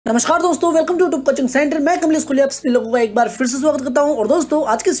नमस्कार दोस्तों, welcome to YouTube coaching centre. मैं कमलेश आप सभी लोगों का एक बार फिर से स्वागत करता हूं। और दोस्तों,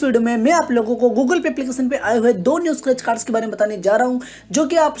 आज के इस वीडियो में मैं आप लोगों को गूगल पे एप्लीकेशन पे आए हुए दो न्यू स्क्रैच कार्ड्स के बारे में बताने जा रहा हूं, जो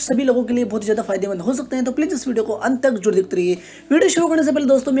कि आप सभी लोगों के लिए बहुत ज्यादा फायदेमंद हो सकते हैं। तो प्लीज इस वीडियो को अंत तक जरूर देखते रहिए। वीडियो शुरू करने से पहले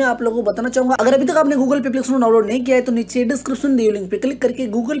दोस्तों मैं आप लोगों को बताना चाहूंगा, अगर अभी तक आपने गूगल पे एप्लीकेशन डाउनलोड नहीं किया है तो नीचे डिस्क्रिप्शन दिए लिंक पे क्लिक करके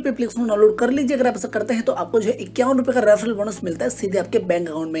गूगल पे एप्लीकेशन डाउनलोड कर लीजिए। अगर आप ऐसा करते हैं तो आपको जो है 51 रुपए का रेफरल बोनस मिलता है सीधे आपके बैंक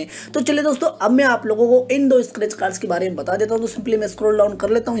अकाउंट में। तो चलिए दोस्तों, अब मैं आप लोगों को इन दो स्क्रैच कार्ड्स के बारे में बता देता हूं। तो सिंपली मैं स्क्रॉल डाउन कर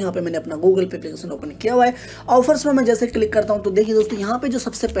लेता हूं। यहाँ पे मैंने अपना गूगल पे एप्लीकेशन ओपन किया हुआ है। ऑफर्स में मैं जैसे क्लिक करता हूं तो देखिए दोस्तों, यहाँ पे जो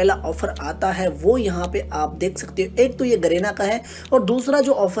सबसे पहला ऑफर आता है वो यहाँ पे आप देख सकते हो। एक तो ये गरेना का है और दूसरा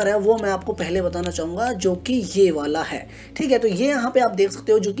जो ऑफर है वो मैं आपको पहले बताना चाहूंगा, जो कि ये वाला है। ठीक है, तो ये यहाँ पे आप देख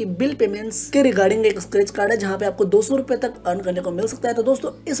सकते हो, जो कि बिल पेमेंट्स के रिगार्डिंग एक स्क्रैच कार्ड है, जहाँ पे आपको 200 रुपए तक अर्न करने को मिल सकता है। तो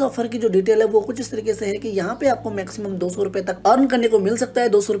दोस्तों, इस ऑफर की जो डिटेल है वो कुछ इस तरीके से है कि यहाँ पे आपको मैक्सिमम 200 रुपए तक अर्न करने को मिल सकता है।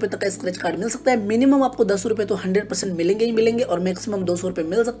 200 रुपए तक का स्क्रैच कार्ड मिल सकता है। मिनिमम आपको 10 रुपए तो 100% मिलेंगे ही मिलेंगे और मैक्सिमम 200 रुपए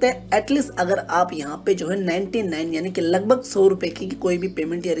मिल सकते हैं। एटलीस्ट अगर आप यहाँ पे जो है 99 यानी कि लगभग 100 रुपए की कोई भी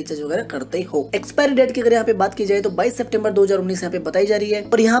पेमेंट या रिचार्ज वगैरह करते हो। एक्सपायरी डेट की अगर यहाँ पे बात की जाए तो 22 सितंबर 2019 यहाँ पे बताई जा रही है।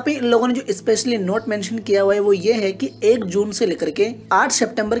 और यहाँ पे इन लोगों ने जो स्पेशली नोट मेंशन किया हुआ है वो ये है कि 1 जून से लेकर के 8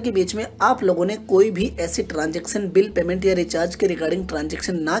 सितंबर के बीच में आप लोगों ने कोई भी ऐसी ट्रांजेक्शन, बिल पेमेंट या रिचार्ज के रिगार्डिंग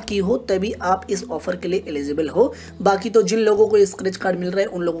ट्रांजेक्शन ना की हो, तभी आप इस ऑफर के लिए एलिजिबल हो। बाकी तो जिन लोगों को स्क्रैच कार्ड मिल रहा है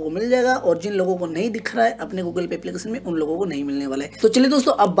उन लोगों को मिल जाएगा, और जिन लोगों को नहीं दिख रहा है अपने गूगल पे एप्लीकेशन में उन लोगों को नहीं मिलने वाला है। तो चलिए दोस्तों,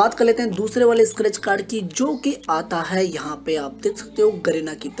 अब बात कर लेते हैं दूसरे वाले स्क्रैच कार्ड की, जो कि आता है यहाँ पे आप देख सकते हो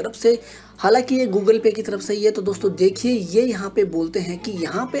गरेना की तरफ से। हालांकि ये गूगल पे की तरफ से ही है। तो दोस्तों देखिए, ये यहाँ पे बोलते हैं कि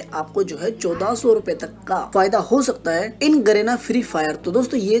यहाँ पे आपको जो है 1400 रुपए तक का फायदा हो सकता है इन गरेना फ्री फायर। तो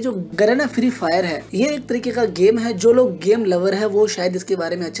दोस्तों, ये जो गरेना फ्री फायर है ये एक तरीके का गेम है। जो लोग गेम लवर है वो शायद इसके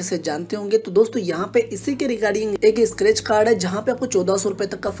बारे में अच्छे से जानते होंगे। तो दोस्तों, यहाँ पे इसी के रिगार्डिंग एक स्क्रैच कार्ड है जहाँ पे आपको 1400 रुपए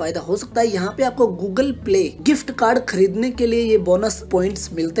तक का फायदा हो सकता है। यहाँ पे आपको गूगल प्ले गिफ्ट कार्ड खरीदने के लिए ये बोनस पॉइंट्स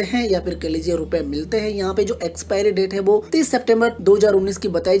मिलते हैं, या फिर कह लीजिए रुपए मिलते हैं। यहाँ पे जो एक्सपायरी डेट है वो 30 सितंबर 2019 की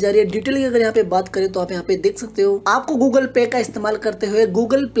बताई जा रही है। डिटेल अगर यहाँ पे बात करें तो आप यहाँ पे देख सकते हो, आपको गूगल पे का इस्तेमाल करते हुए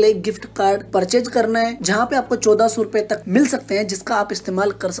Google play gift card purchase करना है, जहाँ पे आपको 1400 रुपए तक मिल सकते हैं, जिसका आप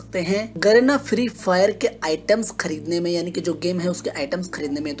इस्तेमाल कर सकते हैं गरेना फ्री फायर के आइटम्स खरीदने में, यानी कि जो गेम है उसके आइटम्स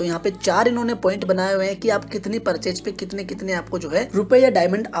खरीदने में। तो यहाँ पे 4 इन्होंने पॉइंट बनाए हुए हैं कि आप कितनी परचेज पे कितने कितने आपको जो है रुपए या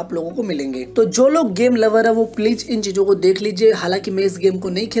डायमंड आप लोगों को मिलेंगे। तो जो लोग गेम लवर है वो प्लीज इन चीजों को देख लीजिए। हालांकि मैं इस गेम को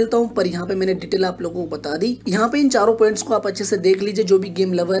नहीं खेलता हूँ, पर यहाँ पे मैंने डिटेल आप लोगों को बता दी। यहाँ पे इन चारों पॉइंट्स को आप अच्छे से देख लीजिए, जो भी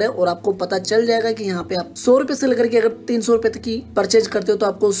गेम लवर है, और आपको पता चल जाएगा कि यहाँ पे आप 100 रुपए से लेकर के अगर 300 रुपए तक की परचेज करते हो तो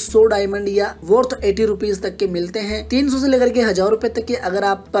आपको 100 डायमंड या वर्थ 80 रुपीज तक के मिलते हैं। 300 से लेकर के 1000 रुपए तक के अगर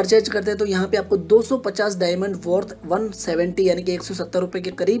आप परचेज करते हैं तो यहाँ पे आपको 250 डायमंड वर्थ 170 यानी कि 170 रुपए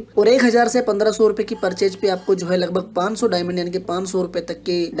के करीब, और 1000 से 1500 रुपए की परचेज पे आपको जो है लगभग 500 डायमंड यानी कि 500 रुपए तक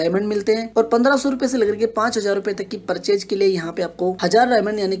के डायमंड मिलते हैं। और 1500 रुपए से लेकर के 5000 रुपए तक की परचेज के लिए यहाँ पे आपको 1000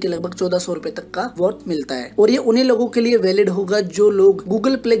 डायमंड यानी कि लगभग 1400 रुपए तक का वर्थ मिलता है। और ये उन्हीं लोगों के लिए वैलिड होगा जो लोग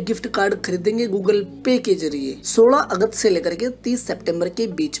गूगल प्ले गिफ्ट कार्ड खरीदेंगे गूगल पे के जरिए 16 अगस्त से लेकर के 30 सितंबर के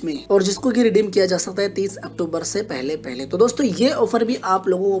बीच में, और जिसको कि रिडीम किया जा सकता है 30 अक्टूबर से पहले। तो दोस्तों, ये ऑफर भी आप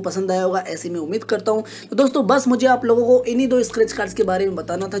लोगों को पसंद आया होगा, ऐसी मैं उम्मीद करता हूँ। तो दोस्तों, बस मुझे आप लोगों को इन्हीं दो स्क्रैच कार्ड्स के बारे में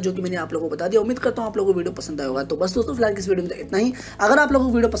बताना था, जो कि मैंने आप लोगों को बता दिया। उम्मीद करता हूँ आप लोगों को वीडियो पसंद आया होगा। तो बस दोस्तों, फिलहाल इस वीडियो में इतना ही। अगर आप लोगों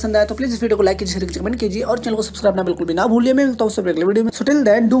को वीडियो पसंद आया तो प्लीज इस वीडियो को लाइक कीजिए, शेयर कीजिए, कमेंट कीजिए, और चैनल को सब्सक्राइब करना बिल्कुल भी ना भूलिए। मैं मिलता हूँ अगले वीडियो में। So till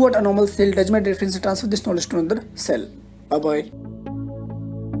then, do what a normal cell does, my difference transfer this knowledge to another cell. Bye bye.